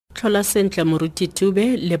tlhola sentle moruti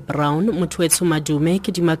Tube le Brown motho madume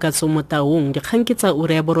ke Dimakatso Motaung dikgang ke tsa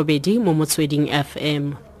ura ya Borobedi mo Motsweding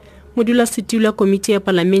FM. Modula setilo komiti ya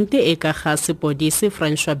palamente e ka ga sepodisi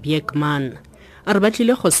François Biekman a re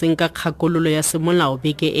batlile go senka kgakololo ya semolao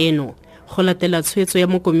beke eno go latela tshwetso ya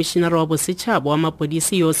mokomishinara wa bosetšhaba wa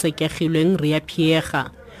mapodisi yo sekegilweng Ria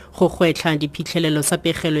Piega go gwetlha diphitlhelelo sa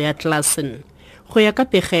pegelo ya Klassen. Go ya ka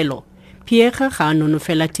pegelo, Piega ga a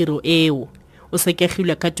nonofela tiro eo o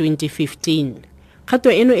sekegilwe ka 2015. Kgato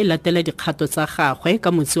eno e latela dikgato tsa gagwe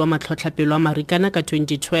ka motsi wa matlhotlhapelo a Marikana ka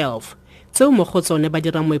 2012 tseo mo go tsone ba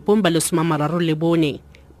dirang moepong ba le 34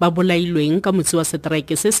 ba bolailweng ka motsi wa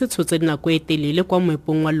setraeke se se tshotse nako e telele kwa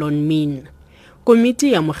moepong wa Lonmin.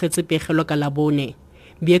 Komiti ya mogetse pegelo ka Labone.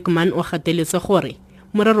 Biekman o gateletse gore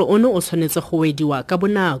morero ono o tshwanetse go wediwa ka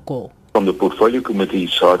bonako. From the portfolio committee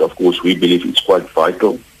side, of course, we believe it's quite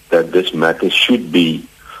vital that this matter should be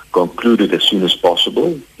concluded as soon as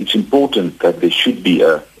possible. It's important that there should be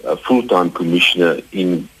a full-time commissioner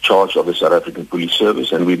in charge of the South African Police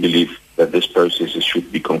Service, and we believe that this process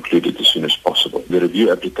should be concluded as soon as possible. The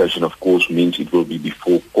review application, of course, means it will be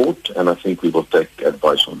before court, and I think we will take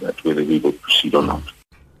advice on that, whether we will proceed or not.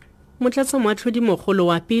 Motlatsa moatlhodi mogolo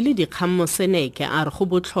wa pele Dikgang Moseneke a re go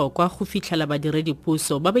botlhokwa go fitlhela badiredi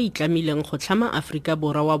puso ba ba itlamileng go tlhama Afrika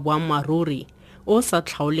Borwa wa boammaruri o sa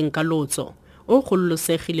tlhaoleng ka lotso o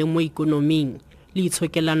gololosegileng mo ikonoming le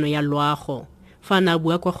itshokelano ya loago fa na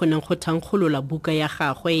bua kwa goneng go thankgolola buka ya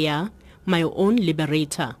gagwe ya My Own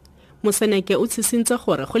Liberator. Moseneke o tshitsintse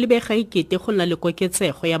gore go lebega ikete go na le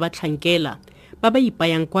koketsego ya batlhankela ba ba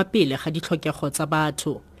ipayang kwa pele ga ditlhokego tsa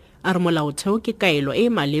batho. A re molaotheo ke kaelo e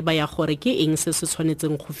maleba ya gore ke eng se se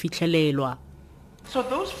tshwanetseng go fitlhelelwa. So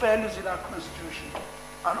those values in our constitution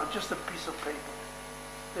are not just a piece of paper.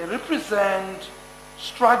 They represent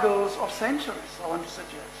struggles of centuries, I want to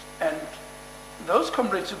suggest. And those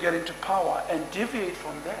comrades who get into power and deviate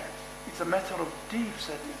from that, it's a matter of deep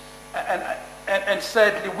sadness. And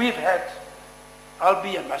sadly, we've had,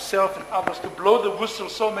 albeit myself and others, to blow the whistle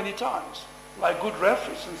so many times, like good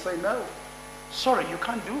referees, and say, no, sorry, you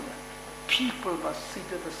can't do that. People must sit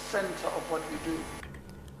at the center of what we do.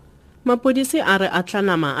 Mapodisi a re a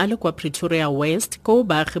tlanama a le kwa Pretoria West ko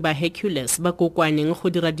baagi ba Hercules ba kokwaneng go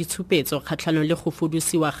dira ditshupetso kgatlhanong le go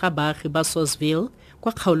fudusiwa ga baagi ba Sosville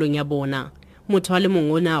kwa kgaolong ya bona. Motho a le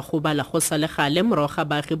mongwe o ne a gobala go sa le gale morago ga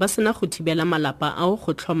baagi ba sena go thibela malapa ao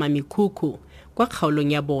go tlhoma mekhukhu kwa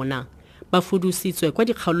kgaolong ya bona. Ba fudusitswe kwa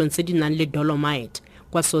dikgaolong tse di nang le dolomite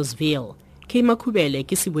kwa Sosville. Ke Makhubele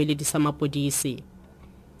ke sebueledi sa mapodisi.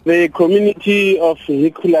 The community of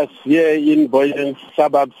Hercules here in Boyens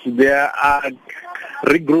suburbs, they are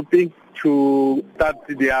regrouping to start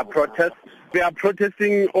their protest. They are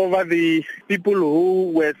protesting over the people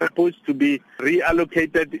who were supposed to be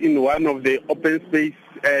reallocated in one of the open space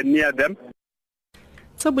near them.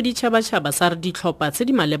 Tsa boditšhabatšhaba sa re ditlhopha tse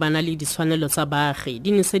di malebana le ditshwanelo tsa baagi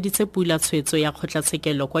di neseditse pula tshwetso ya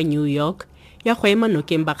kgotlatshekelo kwa New York ya go ema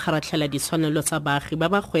nokeng ba kgaratlhela ditshwanelo tsa baagi ba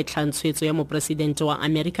ba gwetlhang tshwetso ya moporesidente wa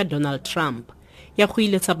America Donald Trump ya go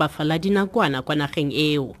iletsa bafala dinakwana kwa nageng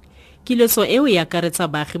eo. Kiletso eo ya akaretsa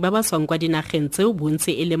baagi ba ba tswang kwa dinageng tseo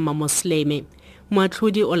bontsi e leng mamosleme.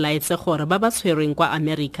 Moatlhodi o laetse gore ba ba tshwerweng kwa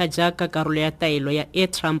America jaaka karolo ya taelo ya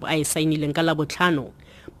Trump a e saenileng ka Labotlhano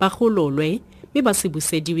ba gololwe mme ba se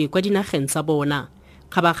busediwe kwa dinageng tsa bona.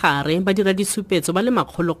 Kgabagare ba dira ditshupetso ba le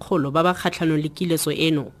makgolokgolo ba ba kgatlhanong le kiletso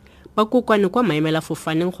eno ba kokwane kwa maemela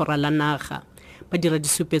fofaneng go rala naga. Ba dira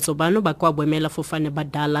disupetso bano ba kwa boemela fofane ba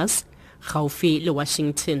Dallas gaufi le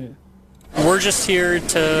Washington. We're just here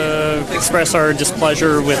to express our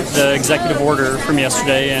displeasure with the executive order from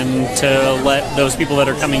yesterday and to let those people that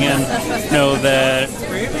are coming in know that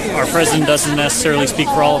our president doesn't necessarily speak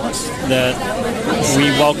for all of us, that we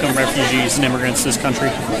welcome refugees and immigrants to this country.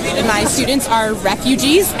 My students are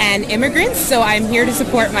refugees and immigrants, so I'm here to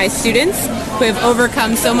support my students who have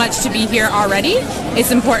overcome so much to be here already.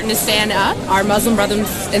 It's important to stand up. Our Muslim brothers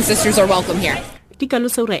and sisters are welcome here.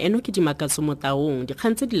 Dikalosa ura eno ke Dimakatso Motaung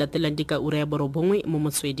dikgang tse di latelang di ka ura ya borobongwe mo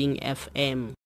Motsweding FM.